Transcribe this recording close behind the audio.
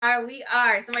We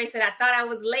are. Somebody said, I thought I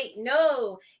was late.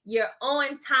 No, you're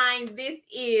on time. This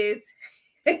is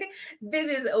a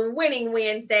Winning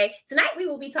Wednesday. Tonight we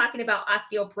will be talking about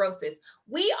osteoporosis.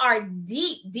 We are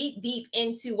deep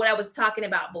into what I was talking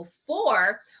about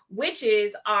before, which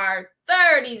is our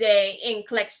 30-day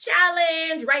NCLEX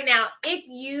challenge. Right now, if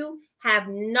you have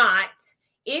not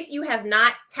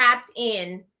tapped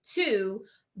in to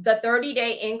the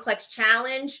 30-day NCLEX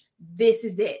challenge, this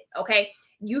is it. Okay.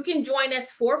 You can join us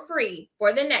for free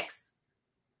for the next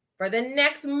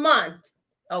month.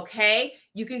 Okay.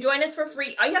 You can join us for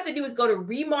free. All you have to do is go to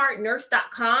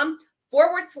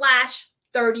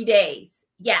remarnurse.com/30 days.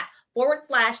 Yeah.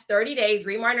 /30 days,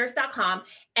 remarnurse.com.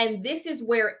 And this is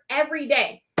where every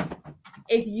day,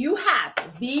 if you have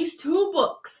these two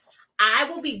books, I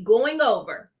will be going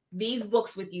over these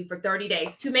books with you for 30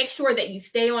 days to make sure that you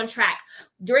stay on track.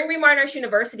 During Remar Nurse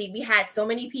University, we had so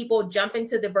many people jump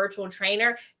into the virtual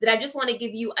trainer that I just want to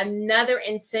give you another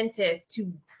incentive to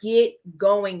get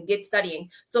going, get studying.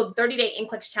 So the 30-day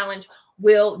NCLEX challenge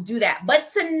will do that.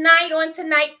 But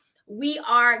tonight, we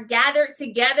are gathered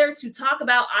together to talk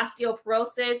about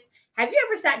osteoporosis. Have you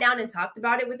ever sat down and talked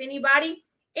about it with anybody?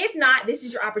 If not, this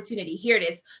is your opportunity. Here it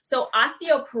is. So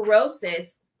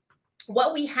osteoporosis,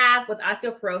 what we have with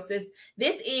osteoporosis,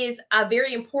 this is a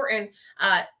very important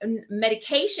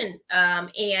medication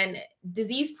and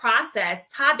disease process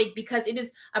topic because it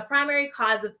is a primary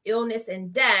cause of illness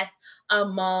and death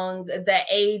among the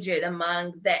aged,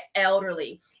 among the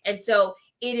elderly. And so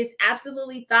it is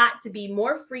absolutely thought to be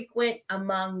more frequent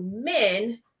among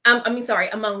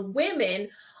among women,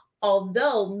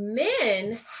 although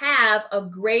men have a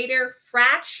greater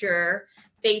fracture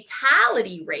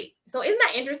fatality rate. So isn't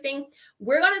that interesting?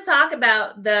 We're going to talk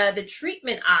about the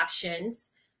treatment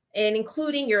options and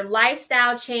including your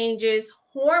lifestyle changes,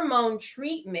 hormone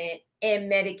treatment, and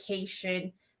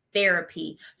medication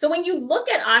therapy. So when you look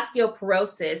at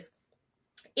osteoporosis,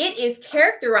 it is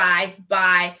characterized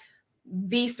by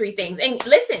these three things. And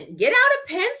listen, get out a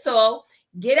pencil,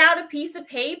 get out a piece of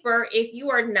paper if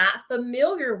you are not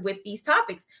familiar with these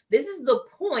topics. This is the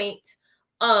point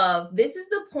of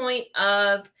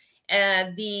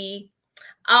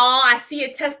I see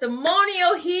a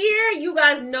testimonial here. You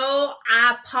guys know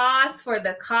I pause for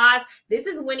the cause. This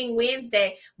is Winning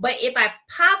Wednesday. But if I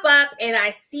pop up and I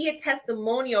see a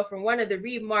testimonial from one of the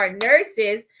Remar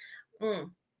nurses,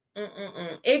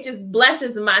 it just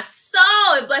blesses my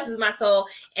soul. It blesses my soul.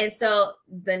 And so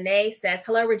Danae says,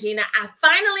 hello, Regina. I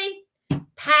finally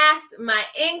passed my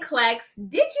NCLEX.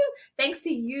 Did you? Thanks to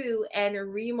you and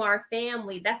Remar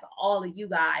family. That's all of you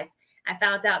guys. I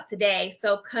found out today.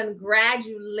 So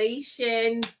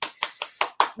congratulations.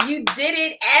 You did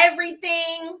it.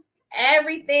 Everything.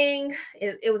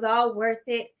 It was all worth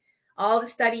it. All the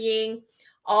studying,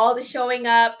 all the showing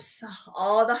ups,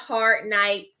 all the hard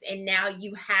nights. And now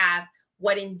you have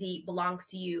what indeed belongs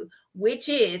to you, which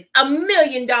is $1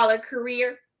 million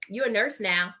career. You're a nurse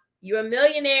now. You're a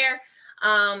millionaire.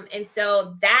 And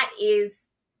so that is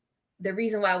the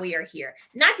reason why we are here.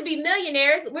 Not to be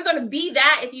millionaires. We're going to be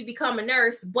that if you become a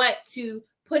nurse, but to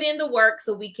put in the work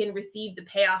so we can receive the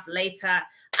payoff later.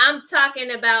 I'm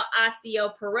talking about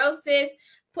osteoporosis.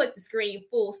 Put the screen,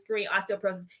 full screen,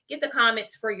 osteoporosis. Get the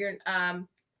comments for your,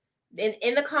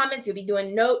 in the comments, you'll be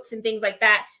doing notes and things like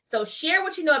that. So share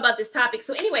what you know about this topic.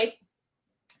 So anyways,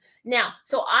 now,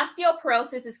 so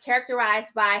osteoporosis is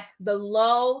characterized by the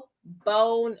low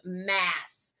bone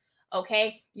mass.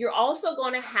 Okay. You're also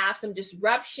going to have some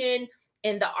disruption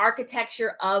in the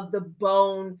architecture of the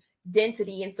bone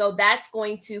density. And so that's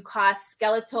going to cause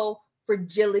skeletal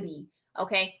fragility.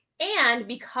 Okay. And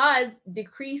because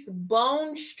decreased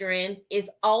bone strength is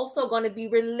also going to be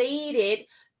related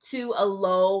to a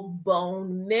low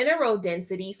bone mineral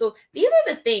density. So these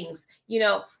are the things,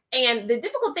 and the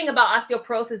difficult thing about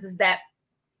osteoporosis is that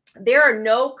there are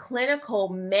no clinical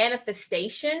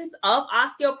manifestations of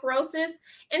osteoporosis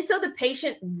until the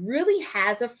patient really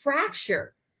has a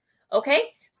fracture.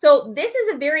 Okay. So this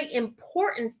is a very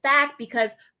important fact because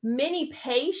many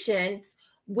patients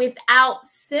without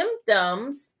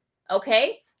symptoms,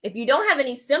 okay, if you don't have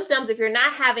any symptoms, if you're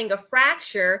not having a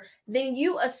fracture, then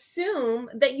you assume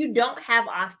that you don't have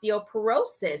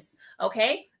osteoporosis.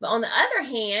 Okay. But on the other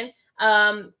hand,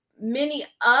 many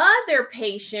other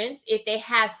patients, if they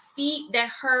have feet that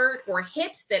hurt or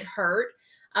hips that hurt,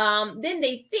 then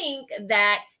they think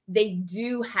that they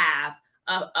do have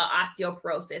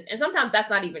osteoporosis. And sometimes that's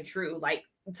not even true. Like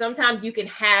sometimes you can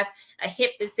have a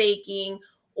hip that's aching,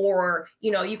 or,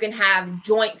 you can have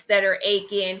joints that are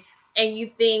aching and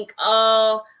you think,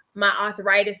 oh, my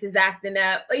arthritis is acting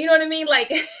up. You know what I mean?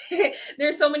 Like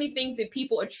there's so many things that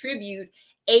people attribute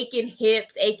aching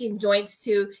hips, aching joints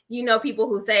too. You know, people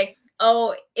who say,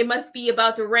 oh, it must be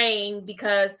about to rain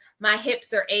because my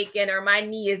hips are aching or my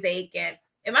knee is aching.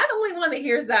 Am I the only one that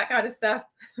hears that kind of stuff?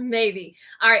 Maybe.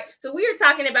 All right. So we were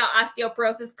talking about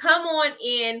osteoporosis. Come on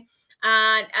in.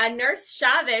 Nurse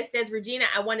Chavez says, Regina,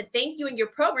 I want to thank you in your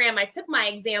program. I took my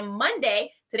exam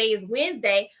Monday. Today is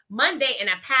Wednesday, Monday, and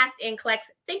I passed NCLEX.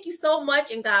 Thank you so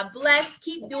much, and God bless.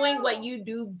 Keep doing what you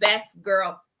do best,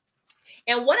 girl.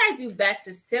 And what I do best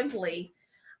is simply,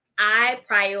 I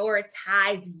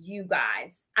prioritize you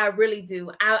guys. I really do.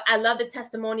 I love the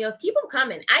testimonials. Keep them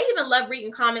coming. I even love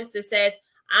reading comments that says,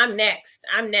 I'm next.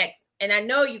 I'm next. And I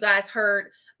know you guys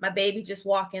heard my baby just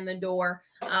walk in the door,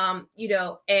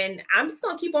 and I'm just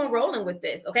going to keep on rolling with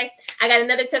this. Okay. I got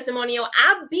another testimonial.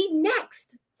 I'll be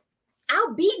next.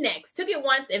 Took it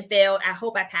once and failed. I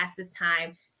hope I pass this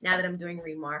time now that I'm doing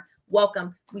REMAR.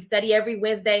 Welcome. We study every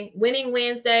Wednesday, Winning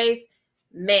Wednesdays.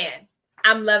 Man,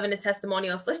 I'm loving the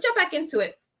testimonials. Let's jump back into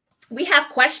it. We have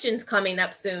questions coming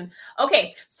up soon.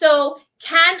 Okay, so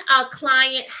can a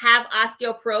client have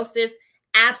osteoporosis?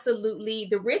 Absolutely.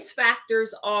 The risk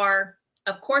factors are,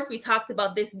 of course, we talked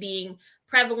about this being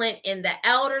prevalent in the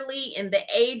elderly, in the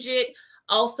aged.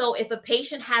 Also, if a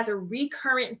patient has a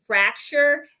recurrent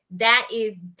fracture, that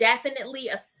is definitely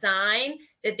a sign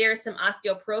that there's some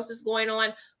osteoporosis going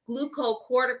on.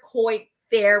 Glucocorticoid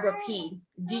therapy.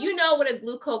 Do you know what a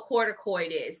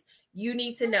glucocorticoid is? You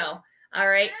need to know. All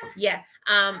right. Yeah.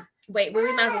 Wait,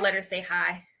 we might as well let her say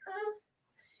hi.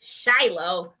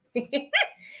 Shiloh.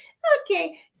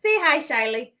 Okay. Say hi,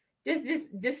 Shiloh.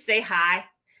 Just say hi.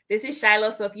 This is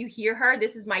Shiloh. So if you hear her,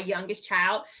 this is my youngest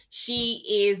child. She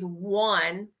is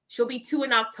 1. She'll be 2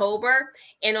 in October.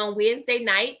 And on Wednesday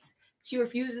nights, she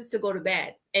refuses to go to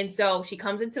bed. And so she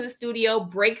comes into the studio,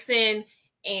 breaks in,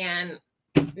 and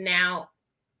now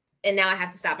I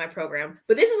have to stop my program.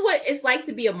 But this is what it's like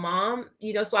to be a mom,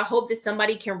 so I hope that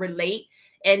somebody can relate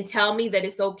and tell me that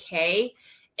it's okay.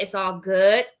 It's all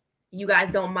good. You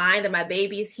guys don't mind that my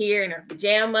baby is here in her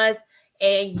pajamas,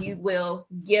 and you will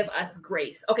give us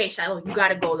grace. Okay, Shiloh, you got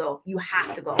to go, though. You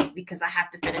have to go because I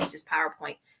have to finish this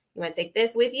PowerPoint. You want to take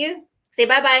this with you? Say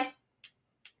bye-bye.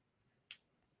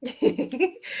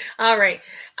 All right,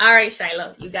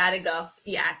 Shiloh, you got to go.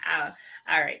 Yeah,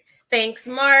 all right. Thanks,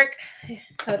 Mark.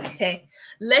 Okay,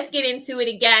 let's get into it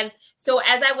again. So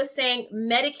as I was saying,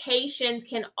 medications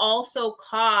can also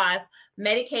cause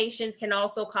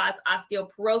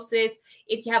osteoporosis.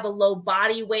 If you have a low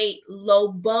body weight, low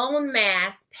bone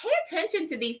mass, pay attention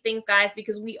to these things, guys,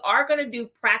 because we are going to do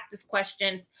practice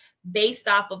questions based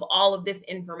off of all of this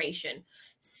information.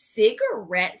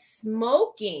 Cigarette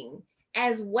smoking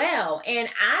as well. And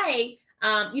I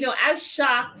was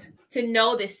shocked to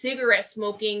know that cigarette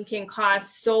smoking can cause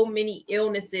so many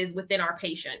illnesses within our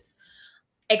patients.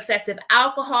 Excessive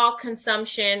alcohol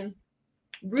consumption,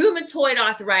 rheumatoid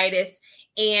arthritis,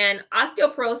 and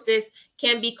osteoporosis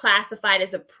can be classified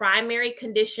as a primary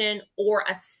condition or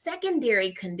a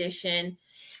secondary condition,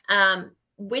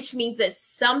 which means that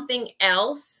something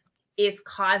else is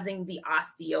causing the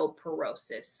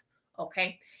osteoporosis.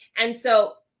 Okay. And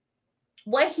so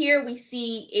what here we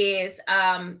see is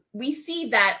we see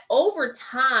that over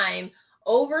time,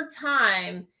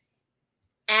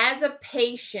 as a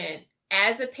patient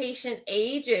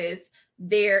ages,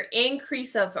 their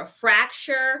increase of a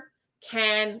fracture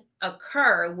can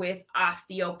occur with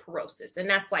osteoporosis. And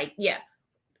that's like, yeah,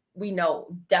 we know,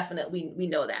 definitely, we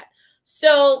know that.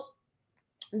 So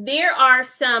there are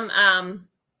some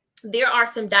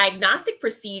diagnostic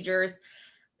procedures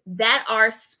that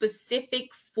are specific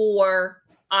for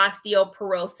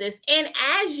osteoporosis. And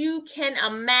as you can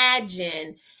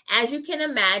imagine,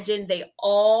 they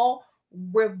all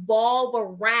revolve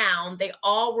around the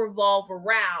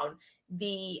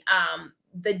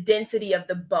density of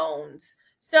the bones.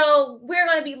 So we're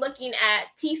going to be looking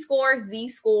at T-score,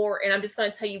 Z-score, and I'm just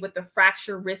going to tell you what the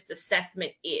fracture risk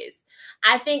assessment is.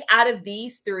 I think out of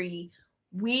these three,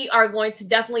 we are going to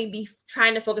definitely be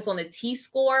trying to focus on the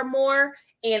T-score more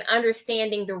and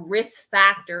understanding the risk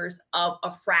factors of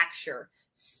a fracture.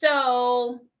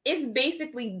 So it's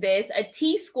basically this. A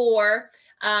T-score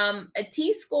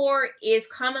is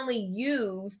commonly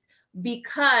used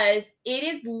because it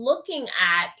is looking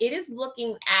at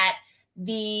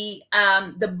the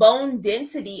bone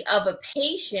density of a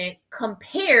patient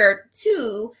compared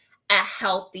to a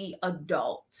healthy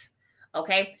adult.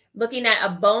 Okay, looking at a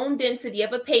bone density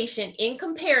of a patient in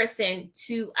comparison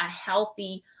to a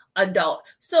healthy adult.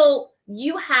 So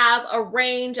you have a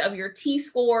range of your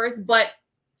T-scores, but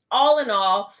all in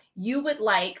all, you would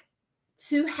like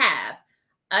to have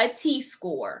a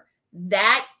T-score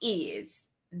that is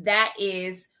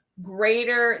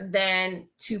greater than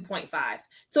 2.5.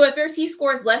 So if your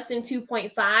T-score is less than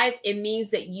 2.5, it means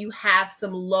that you have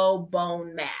some low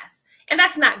bone mass. And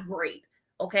that's not great,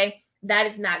 okay? That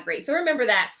is not great. So remember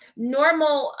that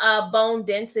normal bone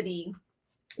density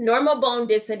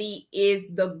is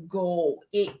the goal.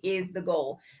 It is the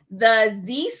goal. The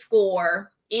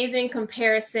Z-score is in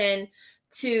comparison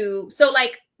to, so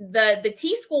like the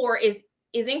T-score is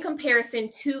in comparison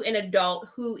to an adult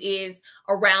who is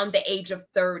around the age of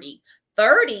 30.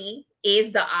 30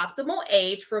 is the optimal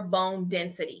age for bone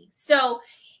density. So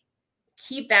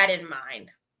keep that in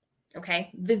mind.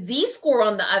 Okay. The Z-score,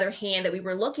 on the other hand, that we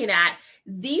were looking at,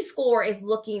 Z-score is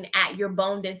looking at your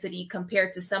bone density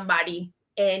compared to somebody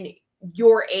in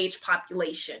your age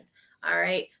population. All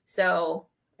right. So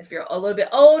if you're a little bit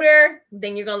older,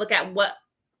 then you're going to look at what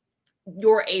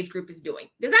your age group is doing.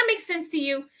 Does that make sense to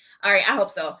you? All right, I hope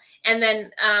so. And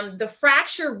then the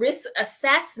fracture risk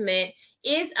assessment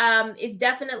is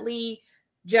definitely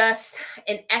just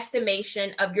an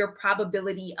estimation of your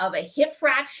probability of a hip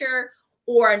fracture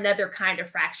or another kind of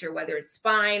fracture, whether it's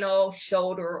spinal,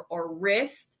 shoulder, or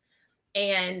wrist,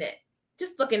 and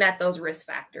just looking at those risk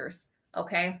factors.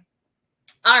 Okay.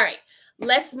 All right.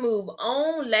 Let's move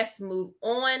on. Let's move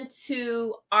on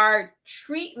to our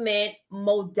treatment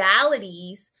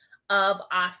modalities of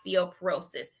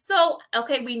osteoporosis. So,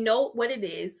 okay, we know what it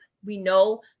is. We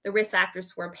know the risk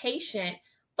factors for a patient,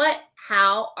 but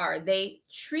how are they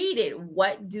treated?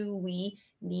 What do we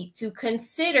need to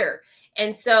consider?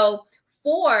 And so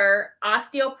for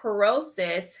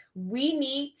osteoporosis, we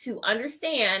need to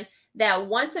understand that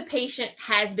once a patient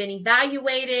has been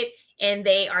evaluated and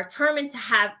they are determined to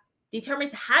have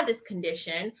this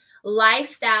condition,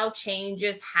 lifestyle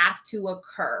changes have to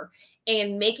occur.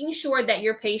 And making sure that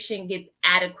your patient gets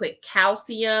adequate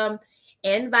calcium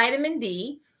and vitamin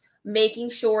D,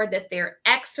 making sure that they're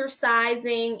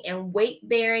exercising and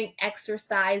weight-bearing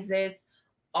exercises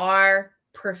are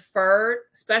preferred,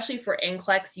 especially for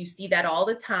NCLEX. You see that all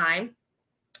the time.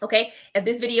 Okay, if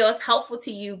this video is helpful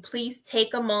to you, please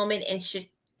take a moment and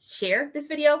share this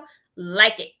video,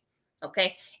 like it.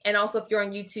 Okay, and also if you're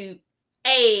on YouTube,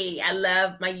 hey, I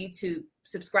love my YouTube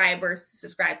subscribers.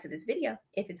 Subscribe to this video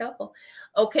if it's helpful.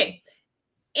 Okay,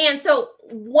 and so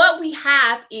what we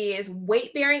have is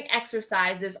weight-bearing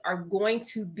exercises are going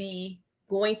to be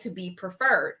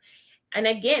preferred. And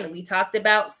again, we talked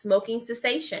about smoking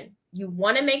cessation. You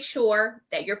want to make sure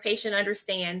that your patient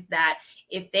understands that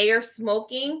if they are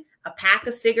smoking a pack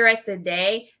of cigarettes a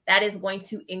day, that is going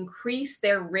to increase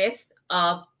their risk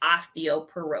of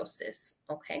osteoporosis.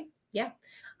 Okay. Yeah.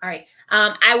 All right.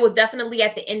 I will definitely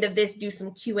at the end of this do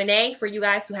some Q&A for you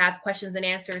guys who have questions and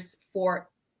answers for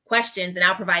questions, and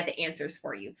I'll provide the answers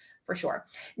for you for sure.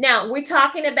 Now we're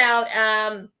talking about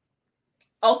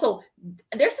also,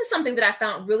 this is something that I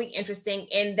found really interesting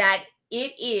in that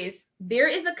there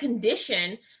is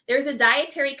a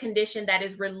dietary condition that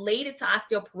is related to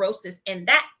osteoporosis. And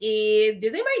that is,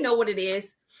 does anybody know what it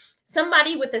is?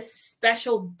 Somebody with a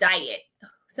special diet.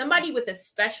 Somebody with a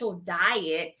special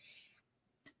diet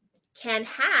can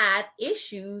have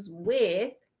issues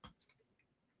with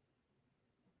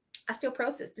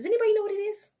osteoporosis. Does anybody know what it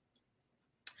is?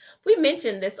 We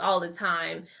mention this all the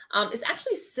time. It's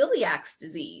actually celiac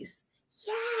disease.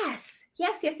 Yes.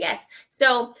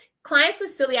 So clients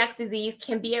with celiac disease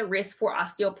can be at risk for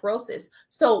osteoporosis.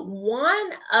 So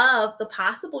one of the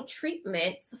possible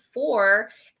treatments for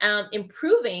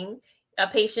improving a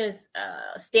patient's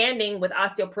standing with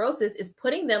osteoporosis is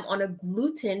putting them on a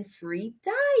gluten-free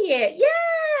diet.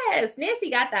 Yes,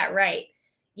 Nancy got that right.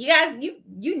 You guys,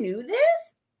 you knew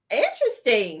this?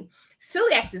 Interesting.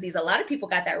 Celiac disease. A lot of people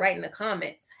got that right in the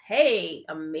comments. Hey,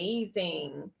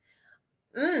 amazing.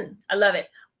 I love it.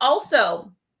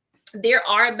 Also, there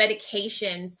are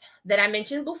medications that I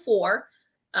mentioned before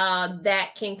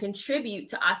that can contribute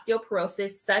to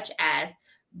osteoporosis, such as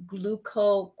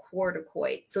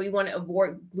glucocorticoids. So you want to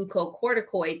avoid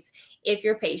glucocorticoids if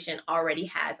your patient already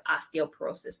has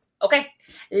osteoporosis. Okay,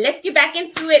 let's get back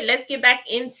into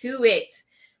it.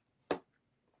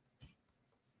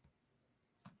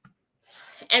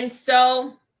 And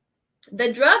so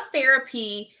the drug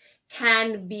therapy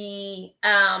can be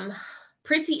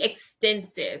pretty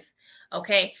extensive.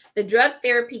 Okay, the drug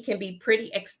therapy can be pretty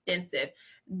extensive.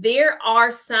 There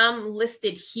are some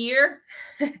listed here,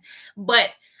 but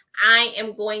I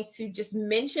am going to just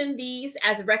mention these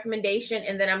as a recommendation,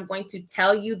 and then I'm going to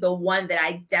tell you the one that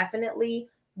I definitely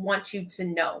want you to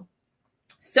know.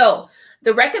 So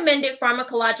the recommended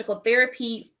pharmacological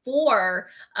therapy for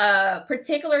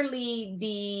particularly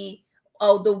the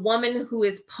oh, the woman who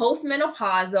is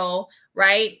postmenopausal,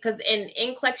 right? Because in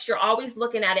NCLEX, you're always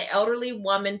looking at an elderly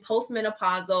woman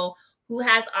postmenopausal who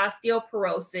has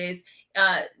osteoporosis.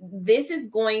 This is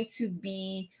going to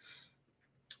be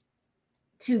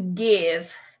to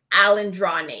give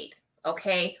alendronate,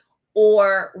 okay,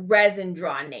 or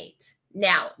resindronate.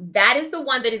 Now, that is the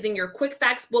one that is in your quick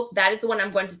facts book. That is the one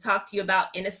I'm going to talk to you about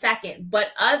in a second.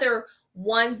 But other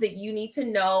ones that you need to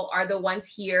know are the ones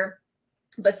here.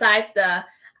 Besides the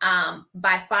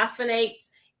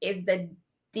biphosphonates is the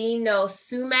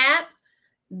denosumab,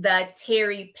 the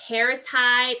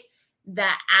teriparatide, the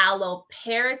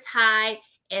aloperidol,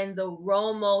 and the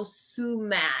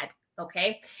romosumab.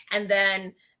 Okay. And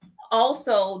then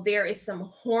also there is some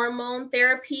hormone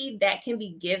therapy that can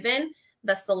be given,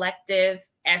 the selective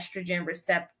estrogen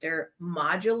receptor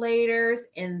modulators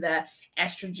and the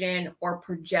estrogen or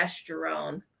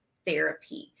progesterone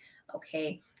therapy.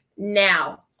 Okay.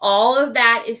 Now, all of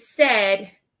that is said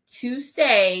to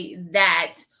say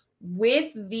that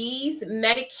with these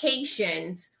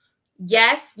medications,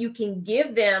 yes, you can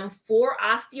give them for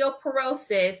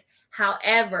osteoporosis.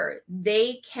 However,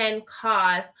 they can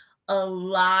cause a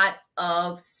lot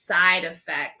of side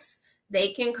effects.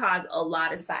 They can cause a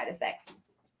lot of side effects.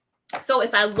 So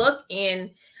if I look into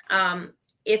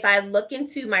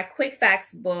my quick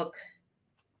facts book,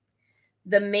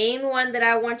 the main one that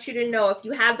I want you to know, if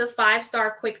you have the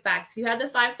 5-star quick facts,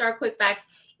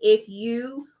 if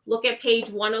you look at page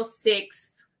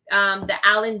 106, the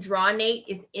alendronate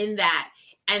is in that.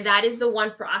 And that is the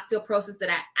one for osteoporosis that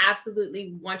I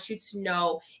absolutely want you to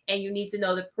know. And you need to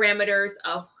know the parameters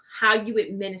of how you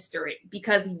administer it.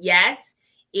 Because yes,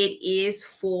 it is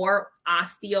for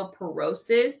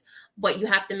osteoporosis, but you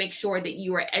have to make sure that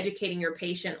you are educating your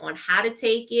patient on how to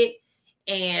take it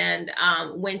and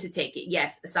when to take it.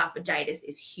 Yes, esophagitis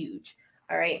is huge,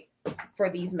 all right, for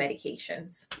these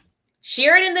medications.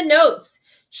 Share it in the notes.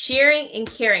 Sharing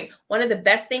and caring. One of the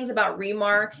best things about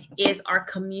Remar is our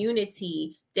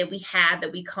community that we have,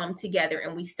 that we come together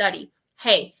and we study.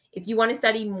 Hey, if you want to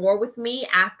study more with me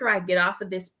after I get off of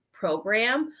this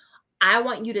program, I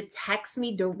want you to text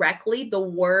me directly the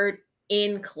word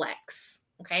NCLEX,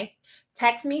 okay?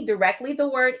 Text me directly the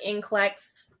word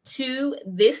NCLEX to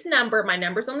this number. My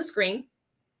number's on the screen,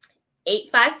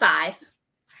 855,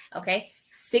 okay,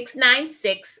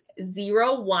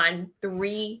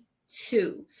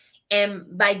 696-0132.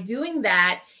 And by doing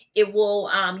that, it will,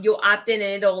 you'll opt in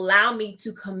and it'll allow me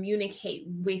to communicate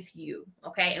with you.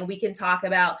 Okay. And we can talk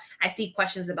about, I see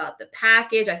questions about the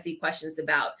package. I see questions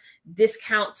about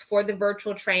discounts for the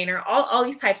virtual trainer, all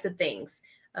these types of things.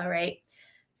 All right.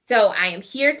 So I am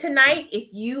here tonight. If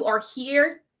you are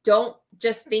here, don't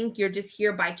just think you're just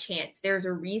here by chance. There's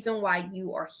a reason why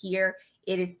you are here.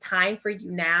 It is time for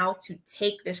you now to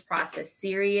take this process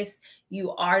serious.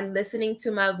 You are listening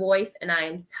to my voice, and I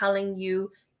am telling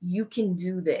you, you can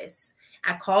do this.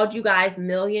 I called you guys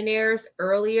millionaires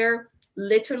earlier.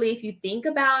 Literally, if you think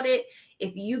about it,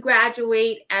 if you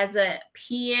graduate as a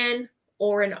PN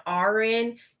or an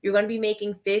RN, you're going to be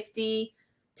making $50,000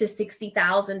 to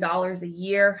 $60,000 a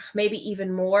year, maybe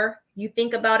even more. You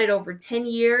think about it over 10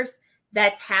 years,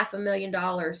 that's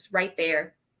 $500,000 right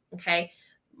there. Okay.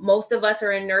 Most of us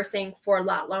are in nursing for a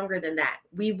lot longer than that.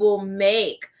 We will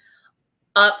make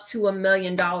up to $1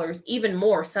 million, even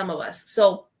more, some of us.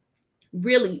 So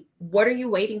really, what are you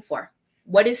waiting for?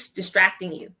 What is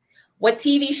distracting you? What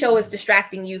TV show is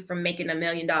distracting you from making $1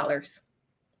 million?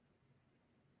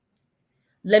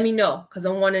 Let me know, because I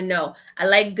want to know. I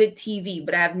like good TV,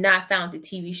 but I have not found a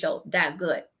TV show that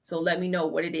good. So let me know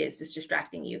what it is that's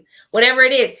distracting you. Whatever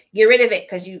it is, get rid of it,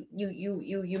 because you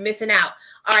missing out.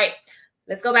 All right,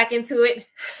 let's go back into it.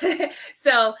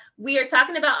 So we are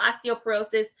talking about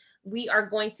osteoporosis. We are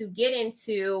going to get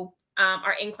into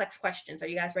our NCLEX questions. Are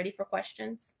you guys ready for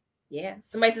questions? Yeah.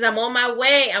 Somebody says, I'm on my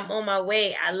way. I'm on my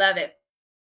way. I love it.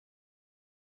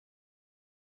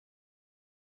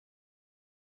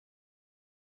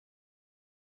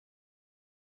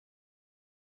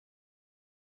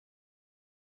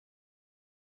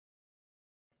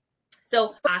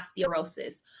 So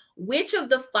osteoporosis, which of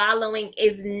the following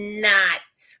is not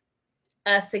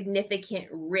a significant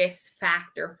risk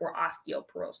factor for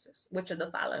osteoporosis? Which of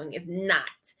the following is not?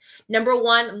 Number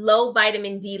 1, low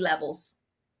vitamin D levels.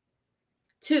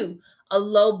 2, a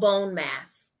low bone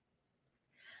mass.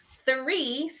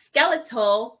 3,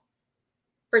 skeletal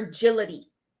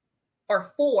fragility.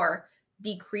 Or 4,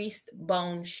 decreased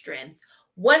bone strength.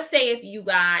 What say if you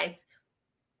guys,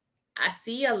 I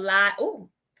see a lot. Oh,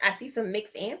 I see some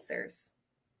mixed answers.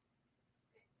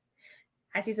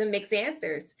 I see some mixed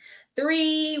answers.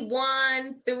 3,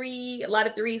 1, 3, a lot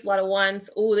of threes, a lot of ones.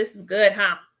 Oh, this is good,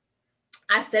 huh?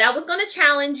 I said I was going to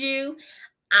challenge you.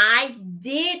 I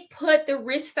did put the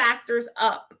risk factors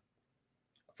up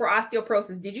for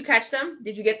osteoporosis. Did you catch them?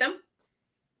 Did you get them?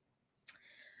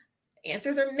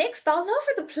 Answers are mixed all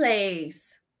over the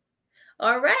place.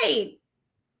 All right.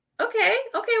 Okay,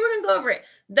 we're going to go over it.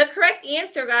 The correct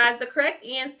answer, guys, the correct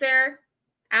answer,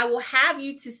 I will have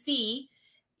you to see.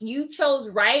 You chose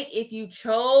right if you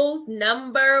chose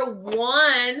number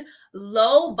 1,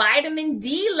 low vitamin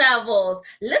D levels.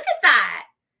 Look at that.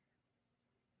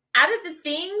 Out of the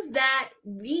things that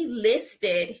we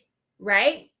listed,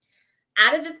 right?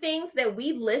 Out of the things that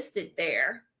we listed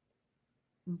there,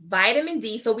 vitamin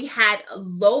D, so we had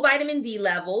low vitamin D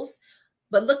levels,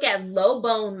 but look at low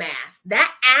bone mass.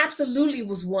 That absolutely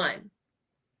was one.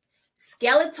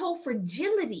 Skeletal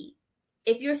fragility.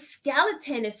 If your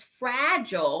skeleton is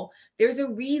fragile, there's a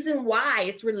reason why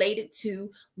it's related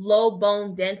to low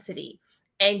bone density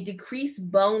and decreased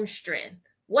bone strength.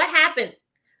 What happened?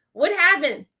 What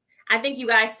happened? I think you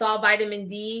guys saw vitamin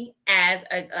D as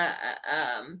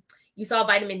you saw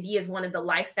vitamin D as one of the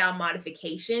lifestyle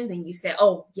modifications, and you said,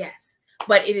 "Oh, yes,"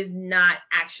 but it is not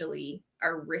actually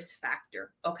a risk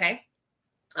factor. Okay.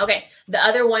 The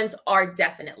other ones are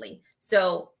definitely.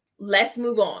 So let's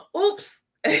move on. Oops.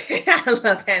 I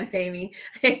love that, baby.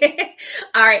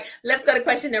 All right, let's go to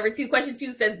question number 2. Question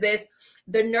 2 says this: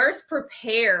 the nurse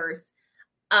prepares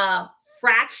a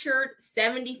fractured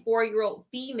 74-year-old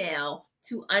female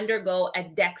to undergo a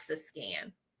DEXA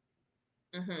scan.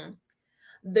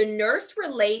 The nurse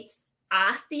relates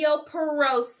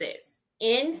osteoporosis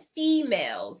in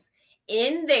females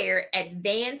in their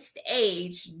advanced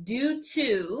age due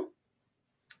to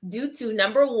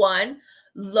number 1,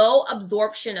 low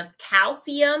absorption of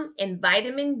calcium and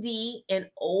vitamin D in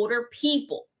older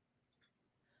people.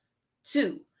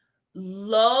 2,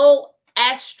 low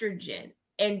estrogen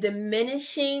and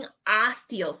diminishing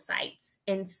osteocytes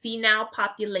in senile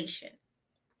population.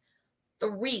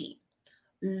 3,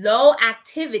 low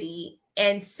activity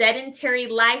and sedentary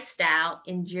lifestyle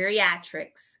in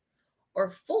geriatrics. Or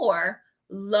 4,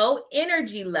 low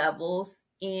energy levels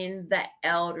in the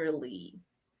elderly.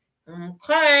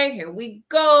 Okay, here we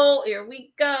go.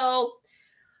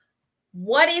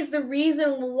 What is the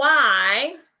reason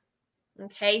why,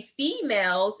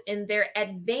 females in their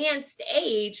advanced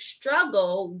age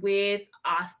struggle with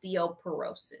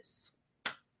osteoporosis?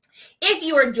 If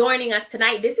you are joining us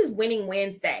tonight, this is Winning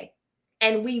Wednesday,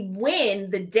 and we win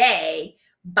the day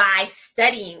by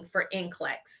studying for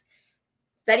NCLEX.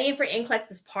 Studying for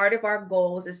NCLEX is part of our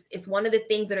goals. It's one of the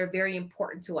things that are very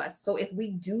important to us. So if we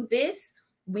do this,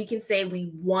 we can say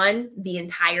we won the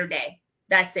entire day.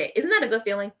 That's it. Isn't that a good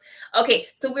feeling? Okay,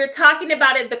 so we're talking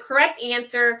about it. The correct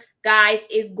answer, guys,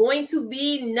 is going to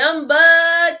be number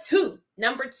 2.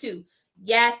 Number 2.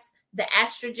 Yes, the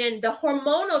estrogen, the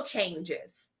hormonal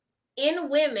changes in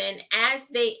women as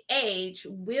they age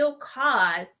will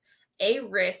cause a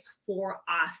risk for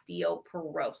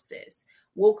osteoporosis,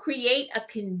 will create a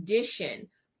condition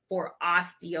for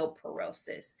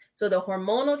osteoporosis. So the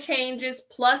hormonal changes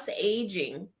plus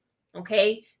aging,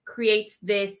 creates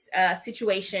this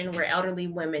situation where elderly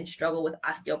women struggle with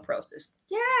osteoporosis.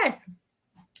 Yes,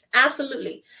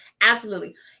 absolutely.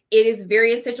 It is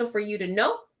very essential for you to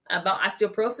know about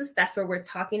osteoporosis. That's where we're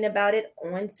talking about it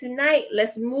on tonight.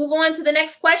 Let's move on to the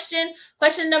next question.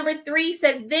 Question number 3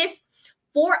 says this: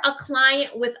 for a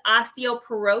client with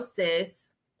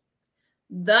osteoporosis,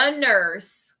 the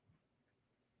nurse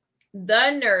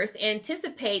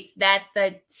anticipates that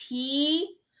the T-score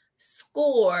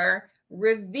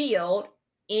revealed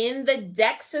in the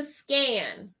DEXA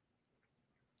scan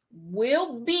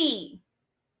would be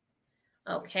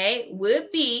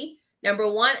number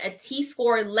 1, a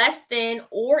T-score less than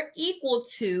or equal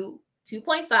to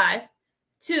 2.5.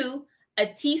 2, a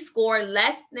T-score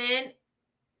less than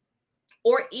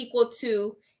or equal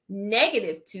to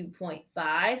negative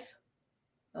 2.5.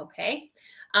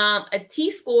 A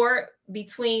T-score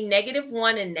between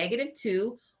 -1 and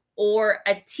 -2, or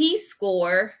a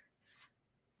T-score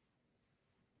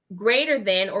greater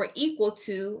than or equal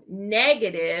to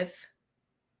negative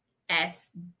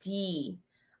SD.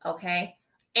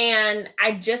 And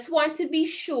I just want to be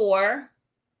sure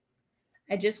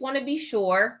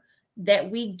that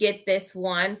we get this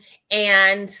one.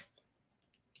 And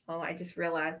I just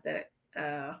realized that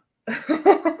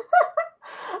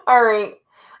all right,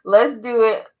 let's do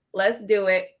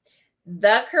it.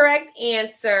 The correct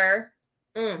answer,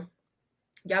 y'all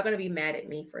gonna be mad at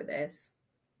me for this.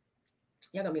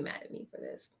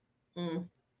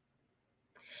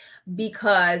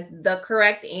 because the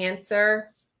correct answer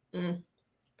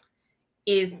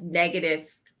is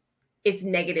negative. It's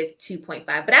negative 2.5.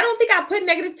 But I don't think I put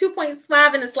negative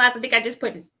 2.5 in the slides. I think I just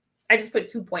put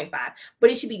 2.5, but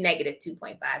it should be negative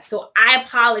 2.5. So I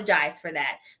apologize for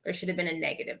that. There should have been a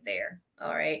negative there.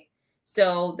 All right.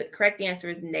 So the correct answer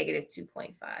is negative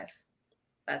 2.5.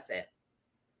 That's it.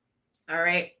 All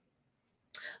right.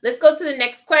 Let's go to the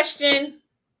next question.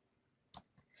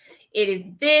 It is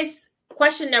this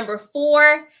question number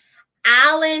 4.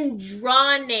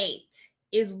 Alendronate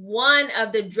is one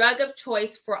of the drug of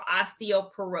choice for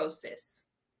osteoporosis.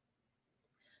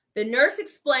 The nurse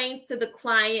explains to the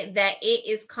client that it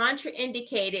is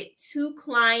contraindicated to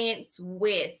clients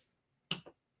with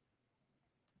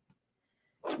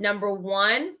number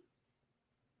 1,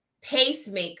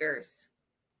 pacemakers,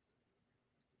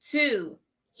 2,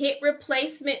 hip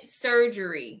replacement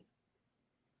surgery,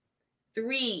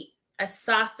 3,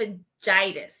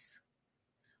 esophagitis,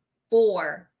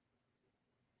 4,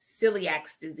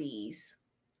 celiac disease.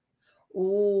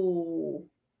 Ooh.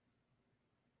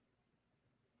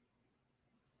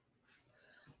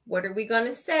 What are we going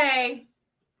to say?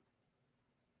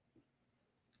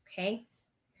 Okay.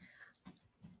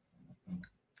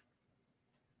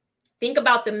 Think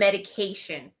about the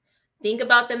medication. Think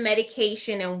about the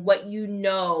medication and what you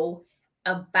know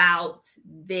about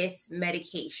this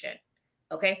medication.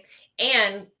 Okay.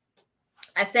 And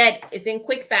I said it's in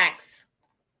Quick Facts.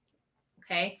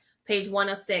 Okay. Page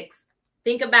 106.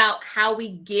 Think about how we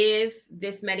give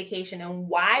this medication and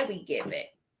why we give it.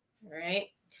 All right.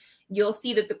 You'll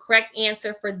see that the correct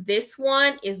answer for this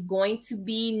one is going to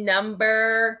be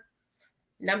number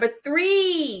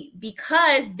 3,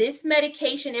 because this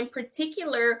medication in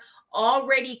particular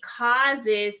already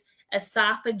causes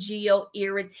esophageal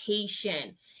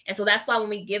irritation. And so that's why when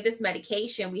we give this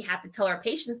medication, we have to tell our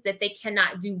patients that they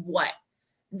cannot do what?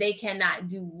 They cannot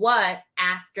do what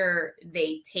after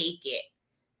they take it?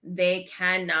 They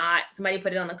cannot, somebody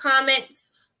put it on the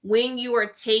comments, when you are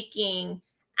taking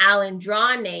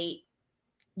alendronate,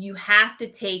 you have to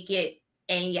take it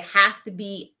and you have to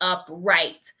be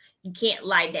upright. You can't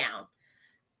lie down,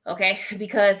 okay?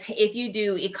 Because if you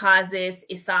do, it causes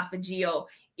esophageal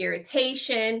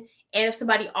irritation. And if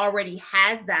somebody already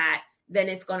has that, then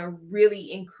it's going to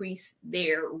really increase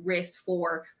their risk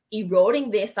for eroding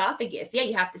the esophagus. Yeah,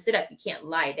 you have to sit up. You can't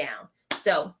lie down.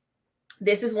 So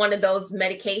this is one of those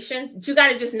medications that you got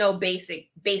to just know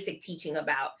basic teaching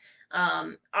about.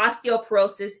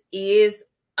 Osteoporosis is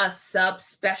a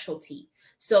subspecialty.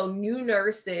 So new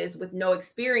nurses with no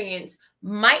experience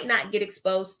might not get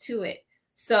exposed to it.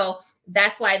 So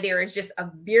that's why there is just a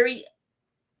very,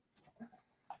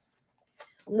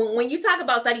 when you talk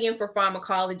about studying for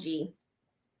pharmacology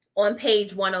on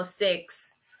page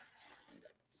 106,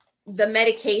 the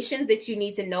medications that you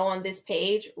need to know on this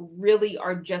page really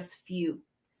are just few.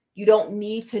 You don't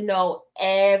need to know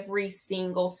every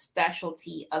single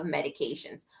specialty of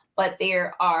medications, but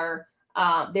there are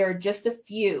just a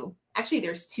few. Actually,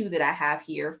 there's 2 that I have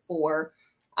here for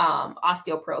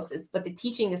osteoporosis, but the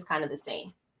teaching is kind of the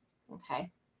same. Okay.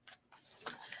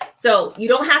 So you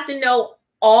don't have to know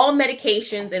all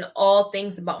medications and all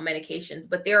things about medications,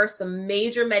 but there are some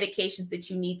major medications that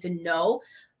you need to know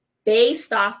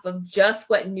based off of just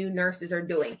what new nurses are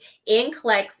doing.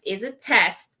 NCLEX is a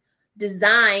test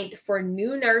designed for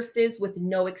new nurses with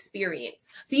no experience.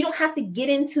 So you don't have to get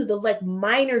into the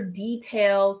minor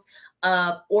details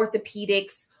of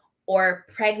orthopedics or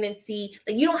pregnancy.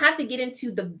 You don't have to get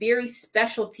into the very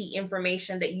specialty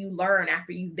information that you learn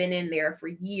after you've been in there for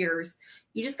years.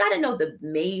 You just got to know the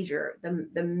major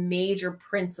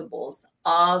principles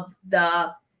of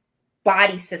the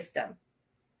body system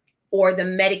or the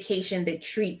medication that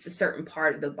treats a certain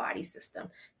part of the body system.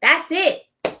 That's it.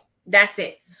 That's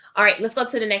it. All right, let's go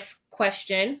to the next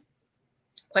question.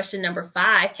 Question number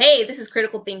 5. Hey, this is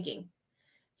critical thinking.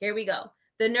 Here we go.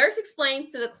 The nurse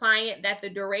explains to the client that the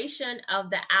duration of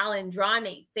the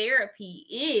alendronate therapy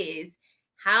is,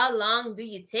 how long do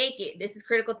you take it? This is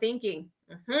critical thinking.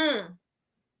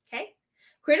 Okay.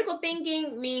 Critical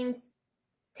thinking means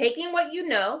taking what you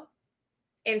know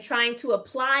and trying to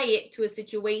apply it to a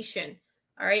situation,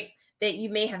 all right, that you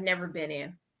may have never been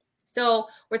in. So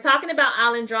we're talking about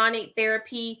alendronate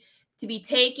therapy to be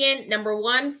taken, number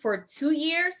 1, for 2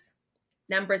 years,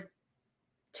 number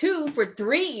 2, for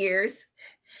 3 years,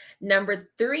 number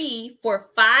 3, for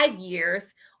 5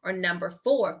 years, or number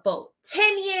 4, for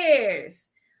 10 years.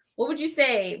 What would you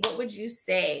say? What would you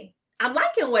say? I'm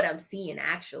liking what I'm seeing,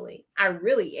 actually. I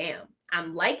really am.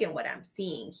 I'm liking what I'm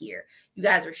seeing here. You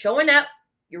guys are showing up.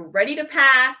 You're ready to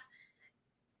pass.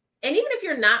 And even if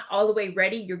you're not all the way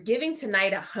ready, you're giving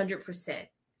tonight 100%.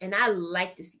 And I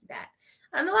like to see that.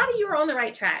 And a lot of you are on the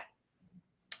right track.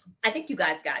 I think you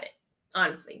guys got it.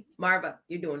 Honestly, Marva,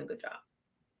 you're doing a good job.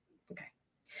 Okay.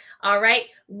 All right.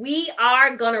 We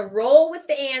are going to roll with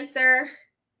the answer.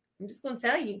 I'm just going to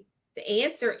tell you. The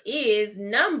answer is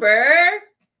number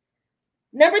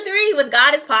 3, with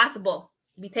God is possible.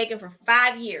 Be taken for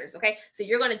 5 years. Okay. So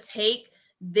you're going to take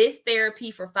this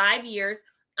therapy for 5 years.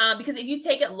 Because if you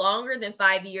take it longer than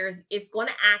 5 years, it's going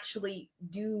to actually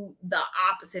do the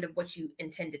opposite of what you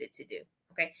intended it to do.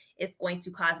 Okay. It's going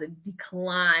to cause a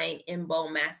decline in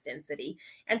bone mass density.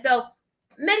 And so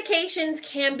medications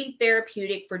can be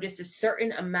therapeutic for just a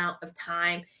certain amount of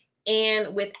time.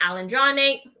 And with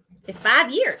alendronate, it's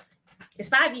 5 years. It's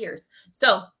 5 years.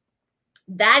 So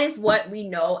that is what we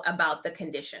know about the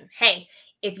condition. Hey,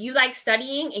 if you like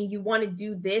studying and you want to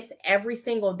do this every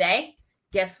single day,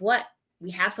 guess what? We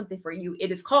have something for you.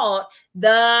 It is called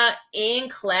the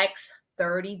NCLEX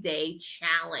 30-day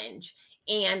challenge.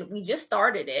 And we just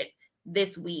started it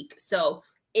this week. So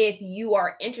if you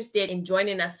are interested in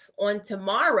joining us on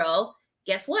tomorrow,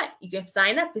 guess what? You can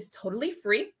sign up. It's totally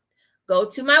free. Go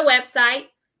to my website,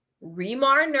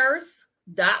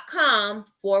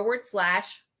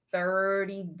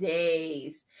 remarnurse.com/30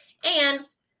 days. And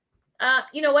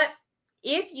you know what?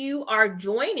 If you are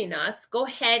joining us, go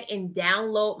ahead and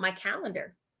download my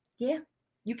calendar. Yeah,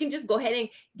 you can just go ahead and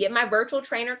get my virtual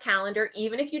trainer calendar.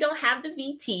 Even if you don't have the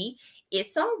VT,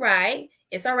 it's all right.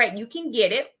 It's all right. You can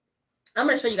get it. I'm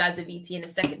going to show you guys the VT in a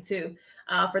second too.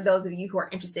 For those of you who are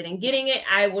interested in getting it,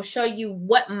 I will show you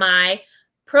what my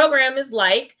program is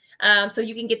like. So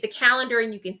you can get the calendar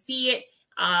and you can see it.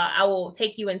 I will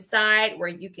take you inside where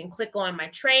you can click on my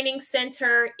training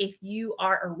center. If you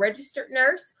are a registered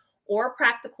nurse or a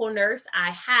practical nurse,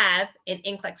 I have an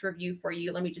NCLEX review for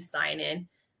you. Let me just sign in.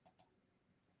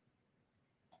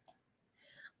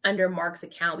 Under Mark's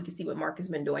account, we can see what Mark has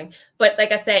been doing. But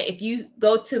like I said, if you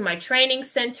go to my training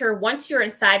center, once you're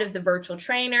inside of the virtual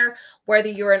trainer, whether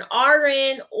you're an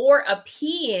RN or a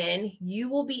PN, you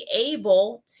will be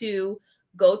able to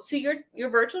go to your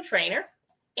virtual trainer,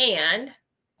 and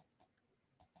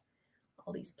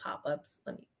all these pop-ups.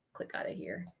 Let me click out of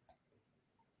here.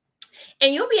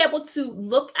 And you'll be able to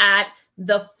look at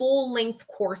the full-length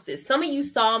courses. Some of you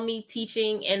saw me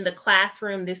teaching in the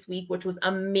classroom this week, which was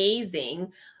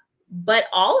amazing. But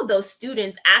all of those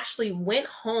students actually went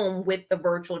home with the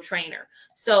virtual trainer.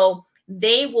 So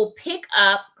they will pick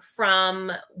up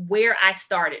from where I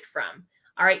started from.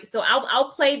 All right. So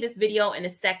I'll play this video in a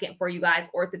second for you guys,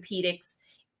 orthopedics.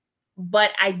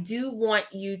 But I do want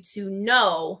you to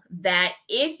know that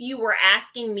if you were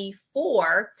asking me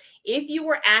for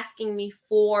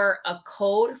a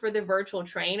code for the virtual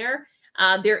trainer,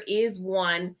 there is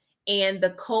one. And the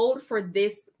code for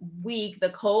this week, the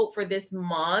code for this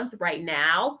month right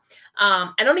now,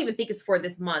 I don't even think it's for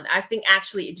this month. I think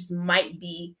actually it just might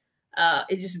be,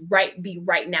 be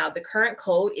right now. The current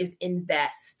code is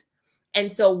INVEST.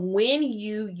 And so when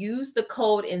you use the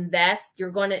code INVEST,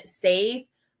 you're going to save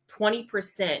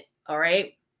 20%. All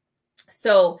right.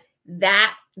 So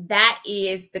that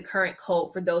is the current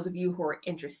code for those of you who are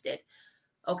interested.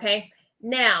 Okay.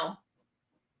 Now,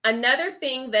 another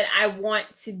thing that I want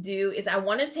to do is I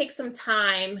want to take some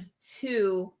time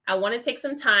to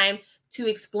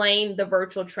explain the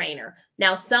virtual trainer.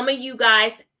 Now, some of you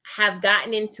guys have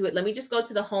gotten into it. Let me just go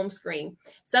to the home screen.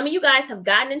 Some of you guys have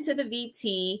gotten into the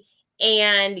VT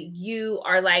and you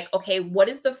are like, okay, what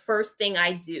is the first thing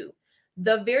I do?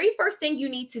 The very first thing you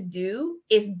need to do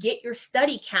is get your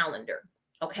study calendar.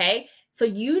 Okay. So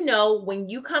you know when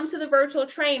you come to the virtual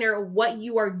trainer what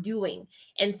you are doing.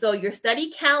 And so your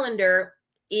study calendar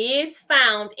is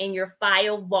found in your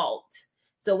file vault.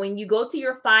 So when you go to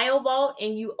your file vault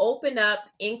and you open up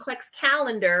NCLEX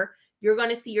calendar, you're going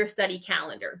to see your study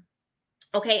calendar.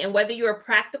 Okay. And whether you're a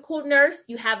practical nurse,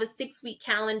 you have a 6-week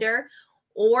calendar,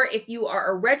 or if you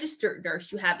are a registered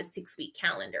nurse, you have a 6-week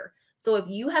calendar. So if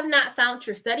you have not found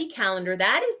your study calendar,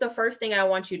 that is the first thing I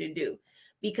want you to do.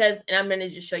 Because, and I'm going to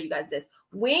just show you guys this.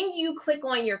 When you click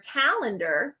on your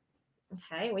calendar,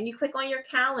 okay, when you click on your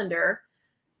calendar,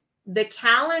 the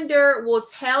calendar will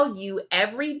tell you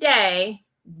every day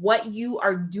what you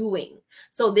are doing.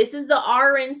 So this is the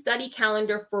RN study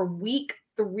calendar for week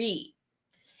 3.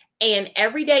 And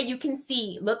every day you can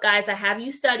see, look, guys, I have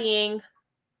you studying.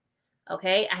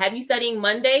 Okay, I have you studying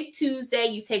Monday, Tuesday.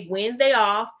 You take Wednesday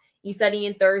off. You study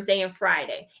in Thursday and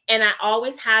Friday. And I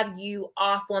always have you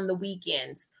off on the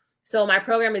weekends. So my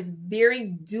program is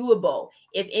very doable.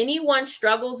 If anyone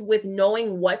struggles with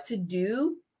knowing what to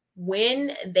do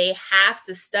when they have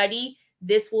to study,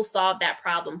 this will solve that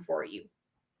problem for you.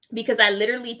 because I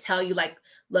literally tell you, like,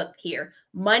 look here,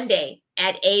 Monday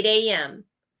at 8 a.m.,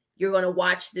 you're going to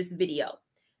watch this video.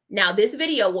 Now, this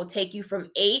video will take you from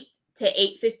 8 to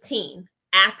 8:15.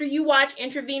 After you watch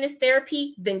intravenous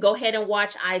therapy, then go ahead and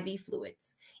watch IV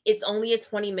fluids. It's only a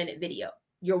 20-minute video.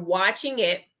 You're watching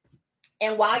it.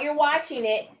 And while you're watching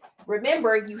it,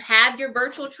 remember, you have your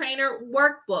virtual trainer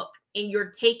workbook and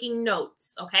you're taking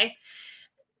notes, okay?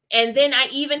 And then I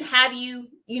even have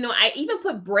I even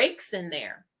put breaks in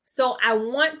there. So I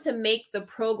want to make the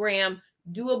program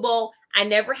doable. I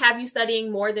never have you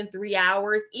studying more than 3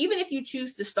 hours. Even if you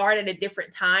choose to start at a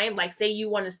different time, like say you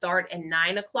want to start at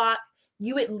 9 o'clock,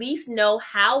 you at least know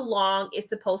how long it's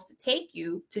supposed to take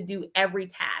you to do every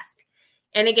task.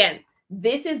 And again,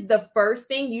 this is the first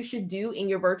thing you should do in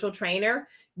your virtual trainer.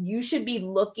 You should be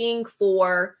looking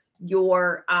for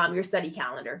your study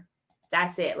calendar.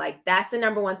 That's it. Like, that's the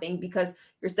number one thing, because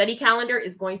your study calendar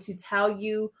is going to tell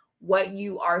you what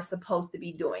you are supposed to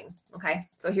be doing. Okay.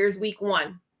 So here's week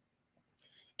 1.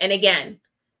 And again,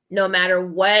 no matter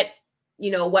what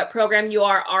program you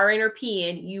are, RN or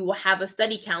PN, you will have a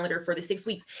study calendar for the 6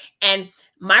 weeks. And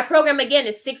my program, again,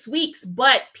 is 6 weeks,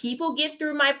 but people get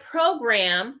through my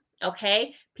program.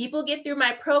 Okay. People get through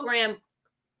my program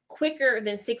quicker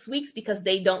than 6 weeks because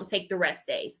they don't take the rest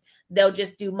days. They'll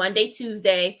just do Monday,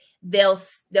 Tuesday. They'll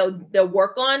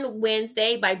work on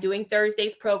Wednesday by doing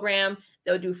Thursday's program.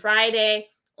 They'll do Friday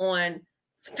on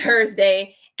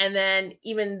Thursday. And then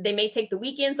even they may take the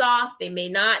weekends off. They may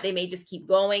not. They may just keep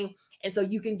going. And so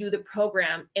you can do the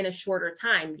program in a shorter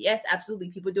time. Yes,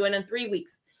 absolutely. People do it in 3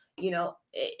 weeks.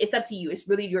 It's up to you. It's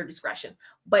really your discretion.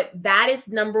 But that is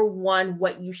number one,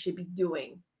 what you should be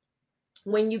doing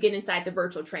when you get inside the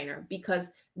virtual trainer, because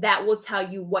that will tell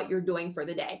you what you're doing for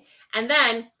the day. And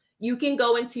then you can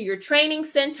go into your training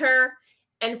center,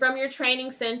 and from your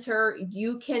training center,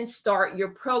 you can start your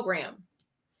program.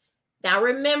 Now,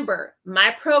 remember, my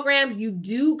program, you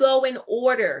do go in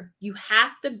order. You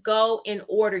have to go in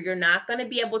order. You're not going to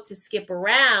be able to skip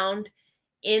around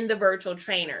in the virtual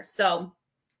trainer. So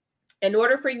in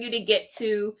order for you to get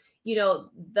to,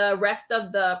 the rest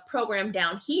of the program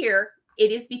down here, it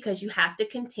is because you have to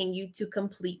continue to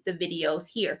complete the videos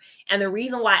here. And the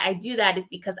reason why I do that is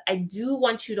because I do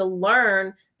want you to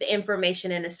learn the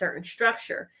information in a certain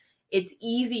structure. It's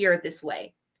easier this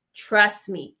way. Trust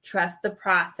me, trust the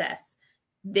process.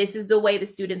 This is the way the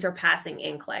students are passing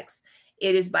NCLEX.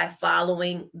 It is by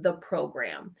following the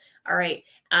program. All right.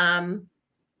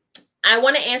 I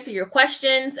want to answer your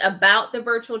questions about the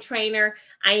virtual trainer.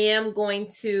 I'm going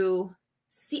to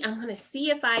see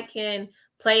if I can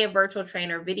play a virtual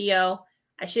trainer video.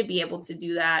 I should be able to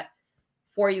do that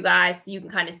for you guys so you can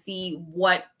kind of see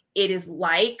what it is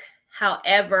like.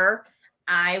 However,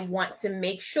 I want to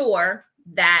make sure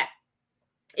that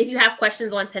if you have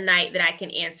questions on tonight, that I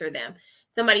can answer them.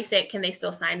 Somebody said, can they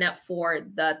still sign up for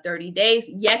the 30 days?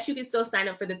 Yes, you can still sign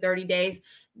up for the 30 days.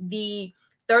 The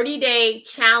 30-day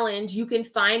challenge, you can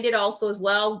find it also as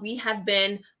well. We have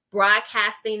been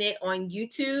broadcasting it on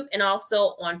YouTube and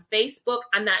also on Facebook.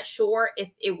 I'm not sure if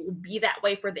it will be that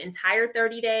way for the entire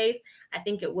 30 days. I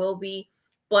think it will be.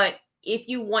 But if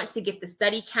you want to get the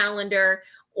study calendar,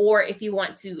 or if you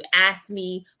want to ask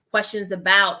me questions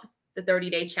about the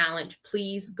 30-day challenge,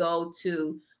 please go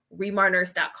to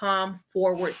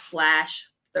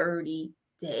remarnurse.com/30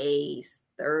 days,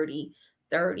 30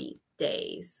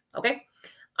 days. Okay.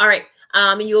 All right.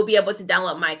 And you'll be able to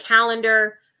download my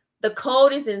calendar. The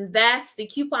code is INVEST. The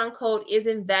coupon code is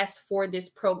INVEST for this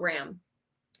program,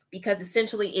 because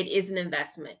essentially it is an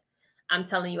investment. I'm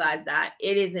telling you guys that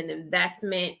it is an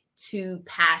investment to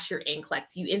pass your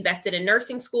NCLEX. You invested in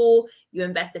nursing school. You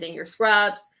invested in your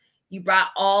scrubs. You brought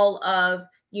all of,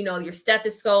 your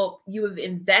stethoscope. You have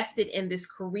invested in this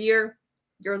career.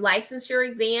 Your licensure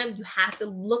exam, you have to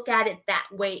look at it that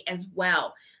way as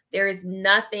well. There is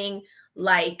nothing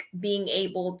like being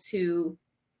able to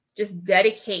just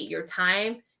dedicate your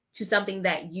time to something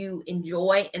that you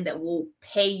enjoy and that will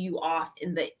pay you off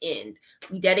in the end.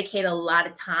 We dedicate a lot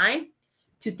of time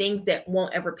to things that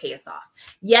won't ever pay us off.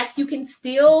 Yes, you can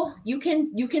study your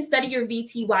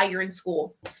VT while you're in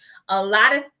school. A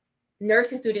lot of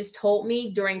nursing students told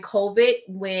me during COVID,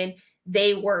 when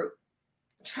they were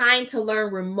trying to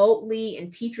learn remotely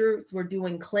and teachers were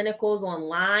doing clinicals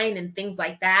online and things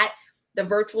like that, the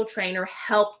virtual trainer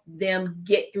helped them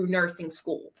get through nursing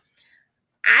school.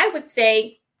 I would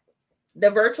say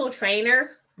the virtual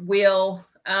trainer will,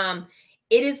 it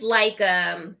is like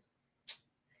a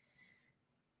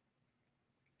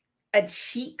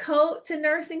cheat code to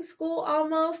nursing school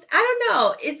almost. I don't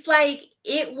know. It's like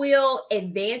it will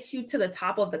advance you to the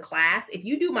top of the class. If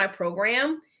you do my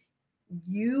program,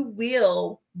 you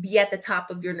will be at the top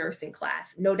of your nursing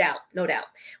class. No doubt, no doubt.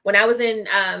 When I was in,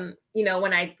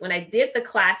 when I did the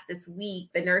class this week,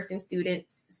 the nursing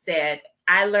students said,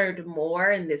 I learned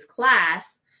more in this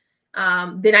class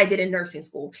than I did in nursing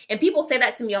school. And people say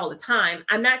that to me all the time.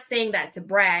 I'm not saying that to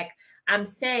brag. I'm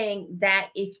saying that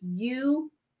if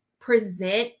you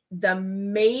present the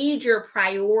major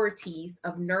priorities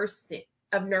of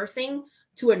nursing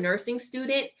to a nursing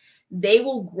student, they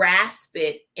will grasp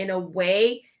it in a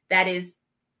way that is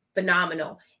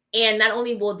phenomenal. And not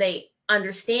only will they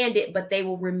understand it, but they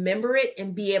will remember it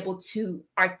and be able to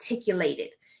articulate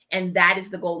it. And that is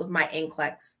the goal of my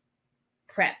NCLEX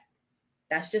prep.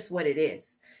 That's just what it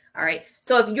is. All right.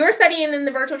 So if you're studying in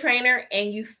the virtual trainer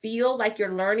and you feel like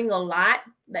you're learning a lot,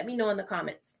 let me know in the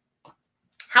comments.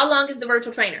 How long is the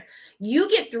virtual trainer? You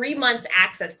get 3 months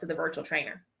access to the virtual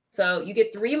trainer. So you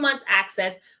get 3 months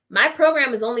access. My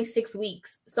program is only 6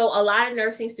 weeks. So a lot of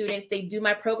nursing students, they do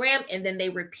my program and then they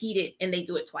repeat it and they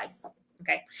do it twice.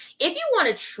 Okay. If you want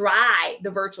to try the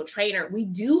virtual trainer, we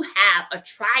do have a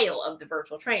trial of the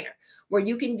virtual trainer where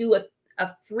you can do a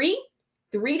free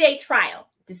 3-day trial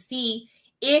to see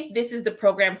if this is the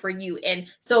program for you. And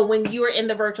so when you are in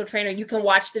the virtual trainer, you can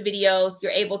watch the videos,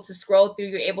 you're able to scroll through,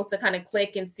 you're able to kind of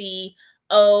click and see,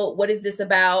 oh, what is this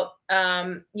about?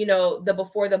 The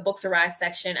before the books arrive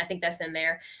section, I think that's in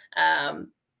there.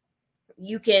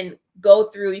 You can go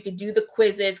through, you can do the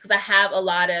quizzes, because I have a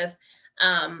lot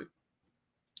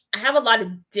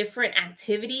of different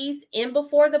activities in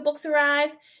before the books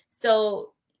arrive.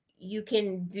 So you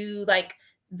can do like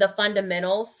the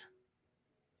fundamentals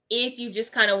if you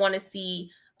just kind of want to see,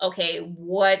 okay,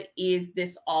 what is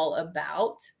this all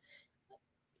about?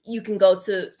 You can go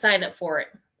to sign up for it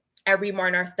at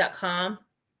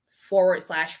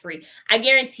readmorenurse.com/free. I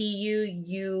guarantee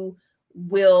you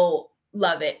will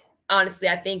love it. Honestly,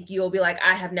 I think you'll be like,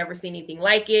 I have never seen anything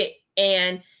like it.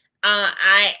 And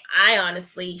I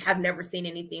honestly have never seen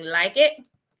anything like it.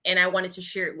 And I wanted to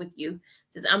share it with you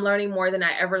since I'm learning more than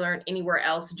I ever learned anywhere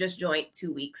else. Just joined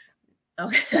 2 weeks.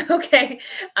 Okay.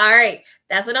 All right.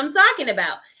 That's what I'm talking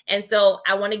about. And so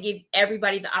I want to give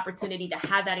everybody the opportunity to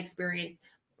have that experience.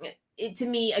 To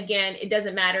me, again, it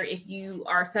doesn't matter if you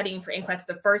are studying for NCLEX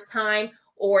the first time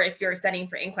or if you're studying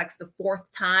for NCLEX the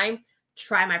 4th time,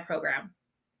 try my program.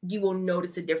 You will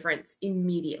notice a difference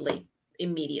immediately.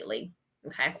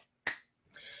 Okay.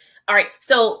 All right.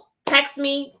 So text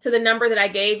me to the number that I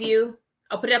gave you.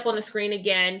 I'll put it up on the screen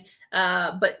again.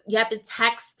 But you have to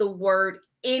text the word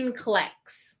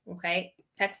NCLEX. Okay.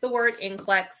 Text the word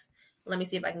NCLEX. Let me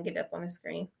see if I can get it up on the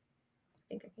screen. I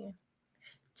think I can.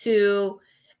 To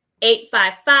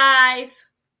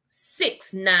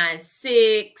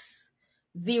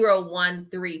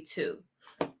 855-696-0132.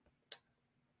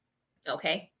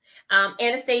 Okay.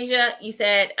 Anastasia, you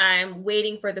said I'm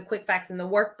waiting for the quick facts in the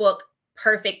workbook.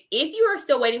 Perfect. If you are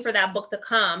still waiting for that book to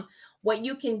come, what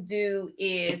you can do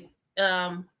is,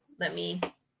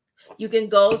 you can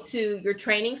go to your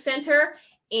training center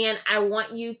and I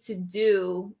want you to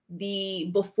do the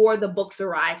before the books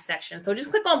arrive section. So just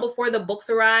click on before the books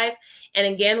arrive. And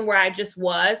again, where I just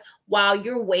was, while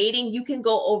you're waiting, you can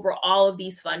go over all of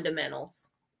these fundamentals.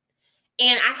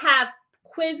 And I have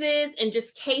quizzes and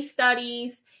just case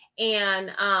studies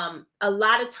and a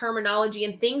lot of terminology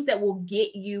and things that will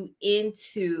get you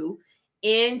into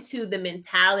the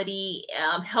mentality,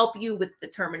 help you with the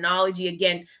terminology.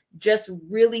 Again, just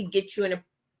really get you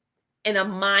in a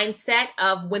mindset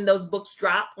of when those books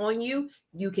drop on you,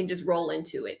 you can just roll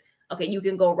into it. Okay, you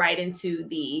can go right into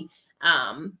the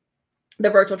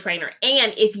virtual trainer.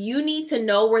 And if you need to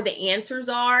know where the answers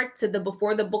are to the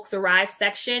before the books arrive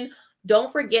section,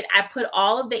 don't forget I put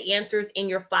all of the answers in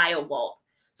your file vault.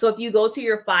 So if you go to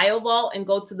your file vault and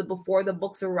go to the before the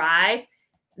books arrive,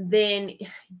 then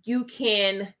you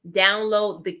can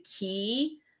download the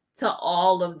key to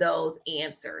all of those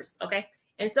answers. Okay.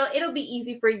 And so it'll be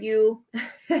easy for you.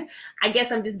 I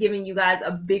guess I'm just giving you guys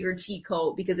a bigger cheat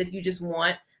code, because if you just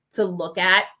want to look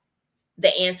at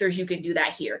the answers, you can do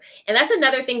that here. And that's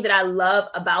another thing that I love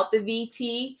about the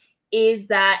VT is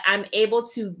that I'm able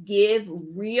to give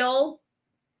real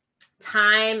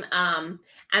time.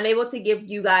 I'm able to give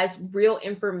you guys real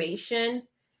information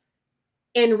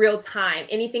in real time.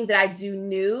 Anything that I do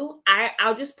new,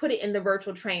 I'll just put it in the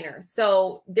virtual trainer.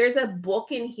 So there's a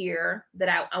book in here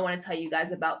that I want to tell you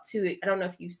guys about too. I don't know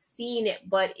if you've seen it,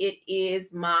 but it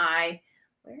is where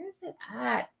is it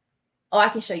at? Oh, I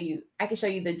can show you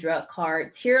the drug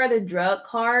cards. Here are the drug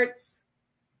cards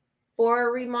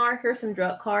for Remar. Here's some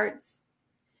drug cards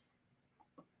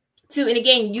too. And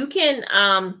again, you can,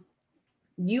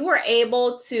 you are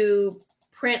able to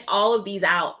print all of these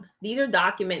out. These are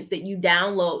documents that you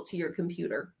download to your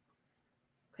computer.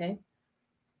 Okay.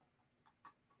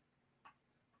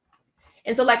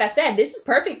 And so, like I said, this is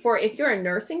perfect for if you're in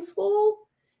nursing school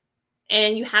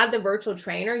and you have the virtual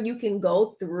trainer, you can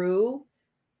go through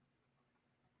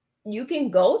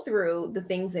the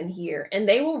things in here, and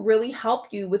they will really help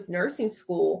you with nursing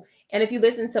school. And if you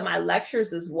listen to my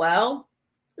lectures as well,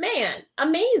 man,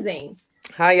 amazing.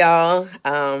 Hi, y'all.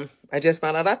 I just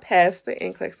found out I passed the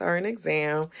NCLEX RN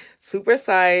exam. Super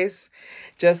size.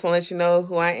 Just want to let you know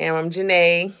who I am. I'm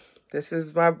Janae. This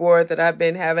is my board that I've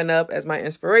been having up as my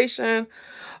inspiration,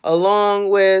 along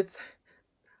with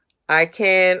I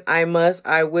can, I must,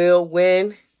 I will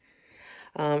win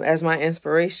as my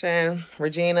inspiration.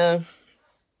 Regina,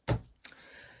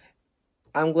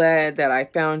 I'm glad that I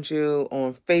found you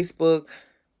on Facebook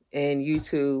and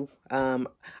YouTube. I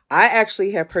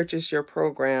actually have purchased your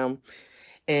program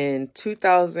in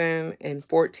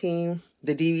 2014,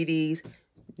 the DVDs,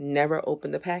 never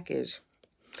opened the package.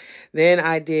 Then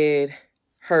I did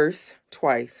Hearst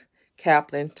twice,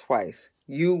 Kaplan twice,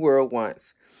 UWorld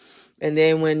once. And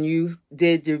then when you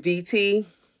did your VT,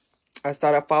 I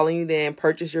started following you then,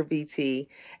 purchased your VT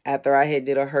after I had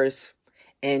did a Hearst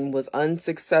and was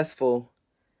unsuccessful.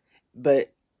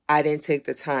 But I didn't take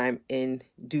the time and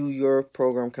do your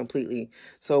program completely.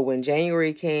 So when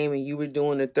January came and you were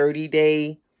doing the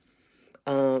 30-day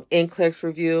NCLEX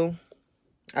review,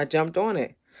 I jumped on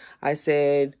it. I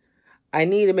said, I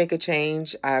need to make a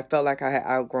change. I felt like I had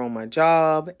outgrown my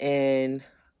job and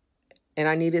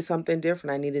I needed something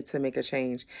different. I needed to make a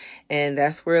change. And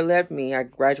that's where it led me. I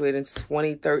graduated in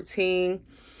 2013.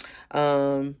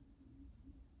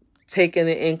 Taken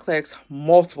the NCLEX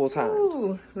multiple times.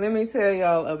 Ooh, let me tell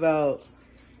y'all about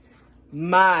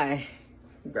I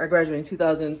graduated in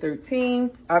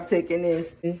 2013. I've taken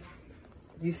this.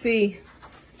 You see,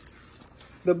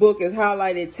 the book is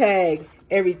highlighted, tagged,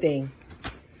 everything.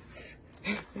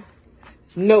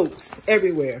 Notes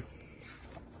everywhere.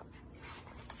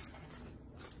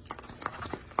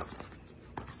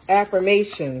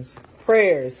 Affirmations,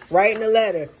 prayers, writing a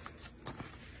letter.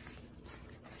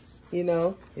 You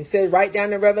know, it said write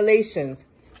down the revelations.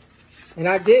 And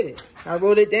I did it. I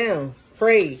wrote it down.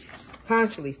 Prayed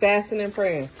constantly, fasting and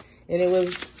praying. And it was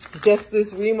just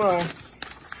this Remar.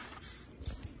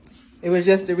 It was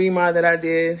just the Remar that I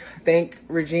did. Thank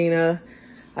Regina.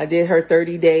 I did her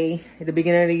 30-day at the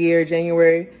beginning of the year,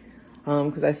 January.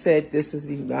 Because I said this is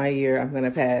my year. I'm going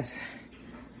to pass.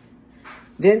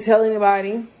 Didn't tell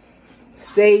anybody.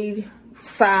 Stayed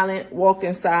silent, walked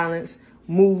in silence.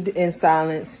 Moved in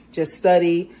silence, just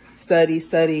study.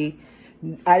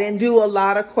 I didn't do a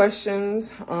lot of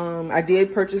questions. I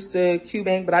did purchase the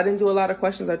QBank, but I didn't do a lot of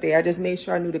questions out there. I just made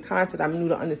sure I knew the content. I knew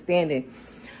the understanding.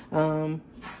 And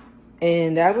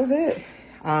that was it.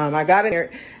 I got in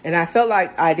there and I felt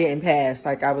like I didn't pass.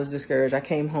 Like I was discouraged. I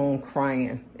came home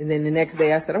crying. And then the next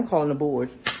day I said, I'm calling the board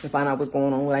to find out what's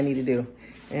going on, what I need to do.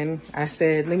 And I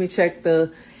said, let me check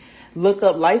the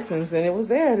lookup license. And it was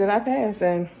there that I passed.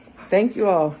 And thank you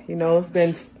all. You know, it's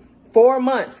been 4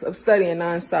 months of studying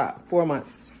nonstop. 4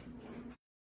 months.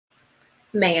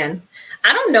 Man,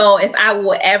 I don't know if I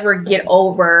will ever get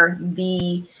over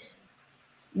the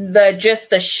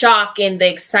shock and the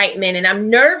excitement. And I'm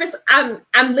nervous. I'm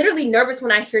literally nervous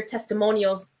when I hear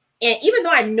testimonials. And even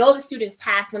though I know the students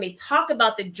passed, when they talk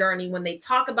about the journey, when they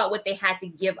talk about what they had to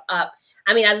give up.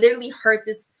 I mean, I literally heard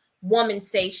this woman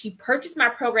say she purchased my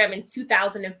program in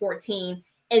 2014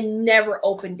 and never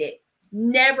opened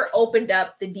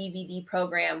up the DVD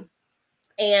program.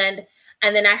 And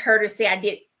then I heard her say I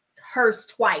did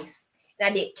Hearst twice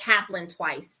and I did Kaplan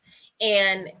twice.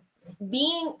 And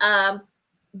being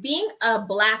a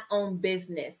Black owned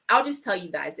business, I'll just tell you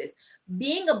guys this,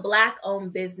 being a Black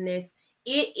owned business,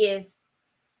 it is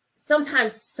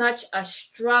sometimes such a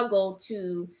struggle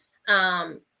to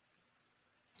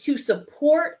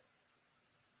support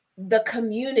the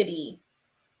community.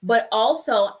 But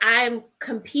also I'm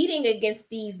competing against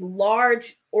these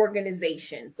large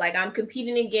organizations. Like I'm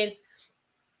competing against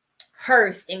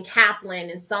Hearst and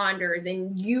Kaplan and Saunders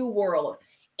and UWorld.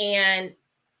 And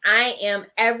I am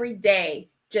every day,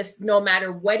 just no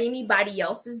matter what anybody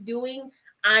else is doing,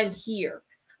 I'm here.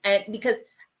 And because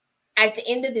at the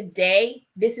end of the day,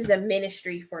 this is a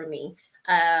ministry for me.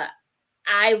 I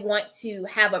want to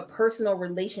have a personal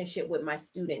relationship with my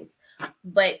students.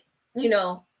 But, you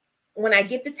know, when I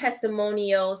get the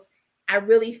testimonials, I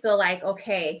really feel like,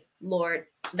 okay, Lord,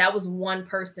 that was one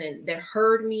person that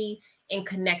heard me and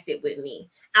connected with me.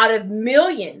 Out of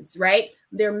millions, right?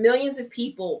 There are millions of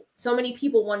people. So many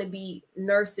people want to be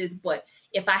nurses, but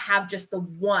if I have just the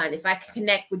one, if I can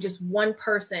connect with just one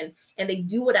person and they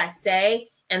do what I say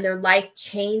and their life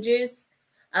changes,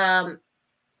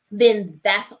 then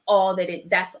that's all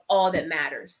that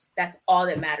matters. That's all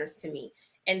that matters to me.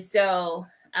 And so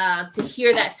to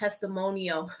hear that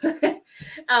testimonial,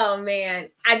 oh man,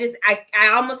 I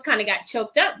almost kind of got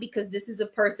choked up, because this is a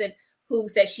person who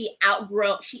said she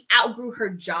outgrew her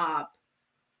job.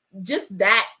 Just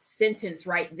that sentence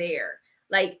right there.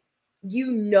 Like,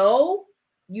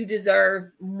 you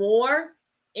deserve more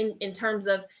in terms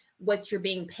of what you're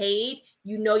being paid.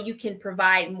 You can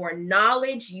provide more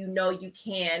knowledge. You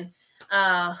can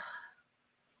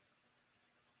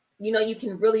you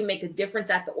can really make a difference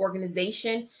at the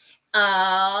organization.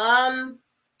 But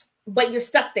you're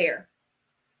stuck there.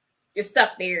 You're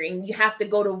stuck there, and you have to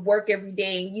go to work every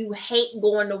day, and you hate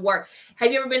going to work.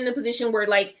 Have you ever been in a position where,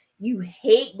 like, you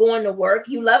hate going to work?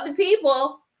 You love the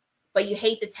people, but you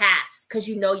hate the task because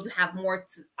you have more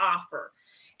to offer.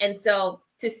 And so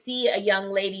to see a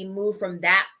young lady move from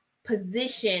that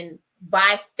position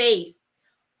by faith,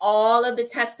 all of the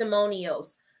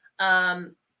testimonials,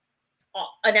 and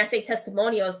I say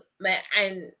testimonials,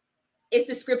 and it's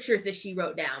the scriptures that she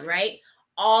wrote down, right?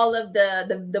 All of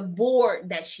the board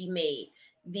that she made,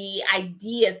 the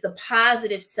ideas, the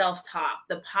positive self-talk,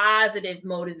 the positive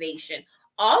motivation,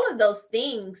 all of those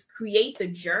things create the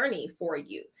journey for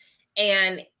you.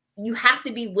 And you have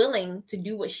to be willing to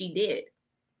do what she did.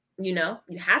 You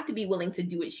have to be willing to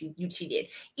do what she did.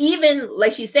 Even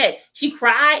like she said, she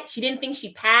cried. She didn't think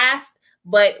she passed.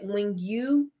 But when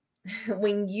you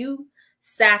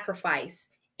sacrifice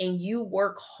and you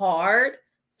work hard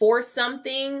for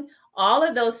something, all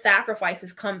of those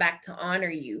sacrifices come back to honor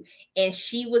you. And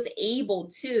she was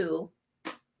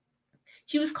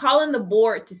calling the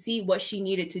board to see what she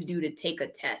needed to do to take a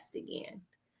test again.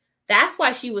 That's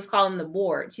why she was calling the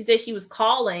board. She said she was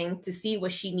calling to see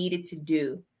what she needed to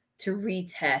do to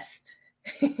retest.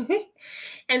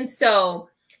 And so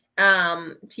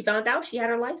she found out she had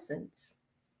her license.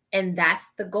 And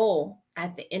that's the goal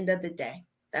at the end of the day.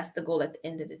 That's the goal at the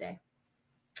end of the day.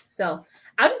 So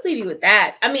I'll just leave you with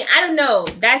that. I mean, I don't know.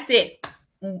 That's it.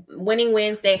 Winning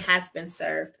Wednesday has been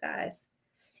served, guys.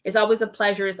 It's always a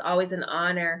pleasure. It's always an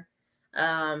honor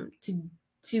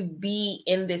to be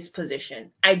in this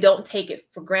position. I don't take it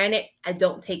for granted. I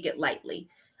don't take it lightly.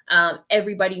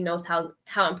 Everybody knows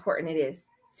how important it is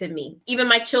to me. Even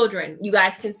my children, you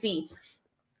guys can see,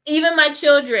 even my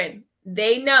children,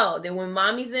 they know that when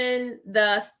mommy's in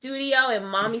the studio and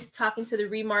mommy's talking to the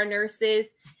Remar nurses,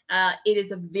 it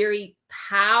is a very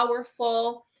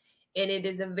powerful and it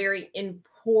is a very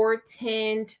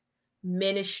important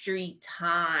ministry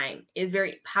time. It's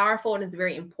very powerful and it's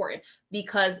very important,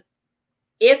 because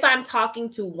if I'm talking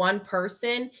to one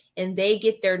person and they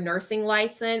get their nursing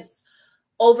license,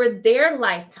 over their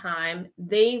lifetime,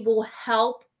 they will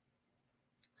help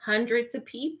hundreds of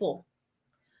people.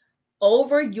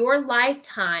 Over your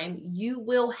lifetime, you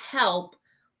will help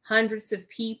hundreds of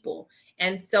people.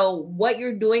 And so what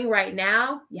you're doing right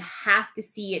now, you have to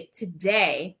see it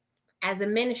today as a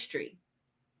ministry.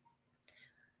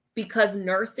 Because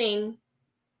nursing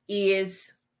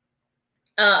is,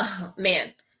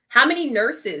 man, how many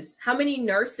nurses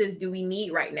do we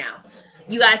need right now?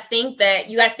 You guys think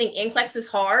NCLEX is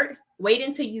hard? Wait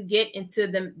until you get into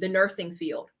the nursing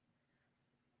field.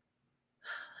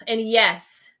 And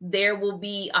yes, there will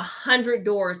be 100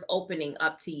 doors opening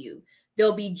up to you.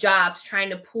 There'll be jobs trying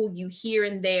to pull you here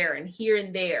and there and here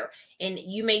and there. And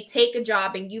you may take a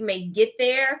job and you may get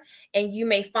there and you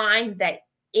may find that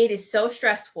it is so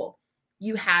stressful.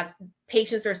 You have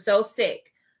patients are so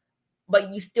sick,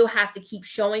 but you still have to keep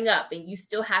showing up and you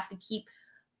still have to keep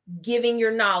giving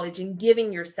your knowledge and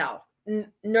giving yourself.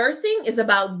 Nursing is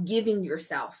about giving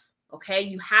yourself. Okay.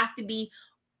 You have to be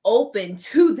open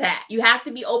to that. You have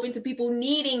to be open to people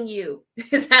needing you.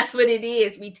 That's what it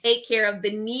is. We take care of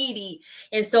the needy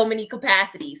in so many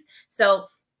capacities. So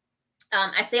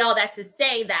I say all that to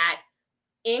say that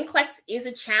NCLEX is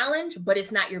a challenge, but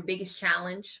it's not your biggest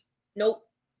challenge. Nope.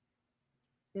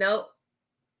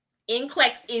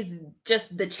 NCLEX is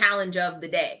just the challenge of the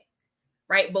day,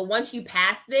 right? But once you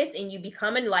pass this and you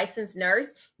become a licensed nurse,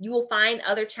 you will find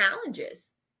other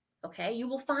challenges. Okay, you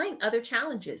will find other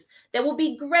challenges that will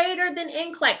be greater than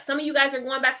NCLEX. Some of you guys are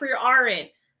going back for your RN.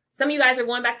 Some of you guys are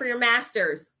going back for your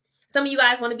master's. Some of you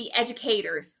guys want to be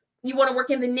educators. You want to work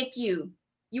in the NICU.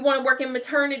 You want to work in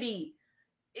maternity.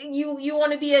 You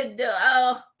want to be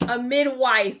a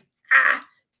midwife.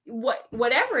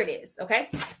 Whatever it is. Okay,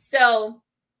 so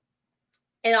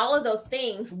And all of those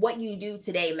things, what you do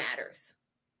today matters.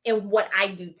 And what I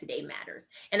do today matters.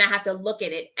 And I have to look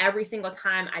at it every single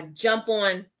time I jump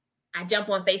on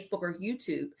Facebook or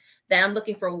YouTube, that I'm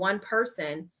looking for one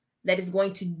person that is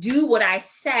going to do what I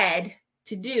said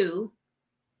to do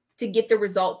to get the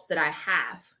results that I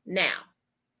have now.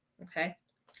 Okay.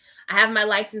 I have my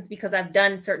license because I've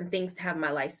done certain things to have my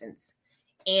license.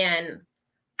 And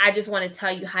I just want to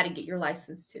tell you how to get your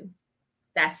license too.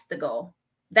 That's the goal.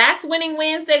 That's Winning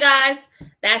Wednesday, guys.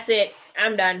 That's it.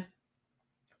 I'm done.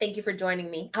 Thank you for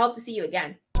joining me. I hope to see you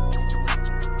again.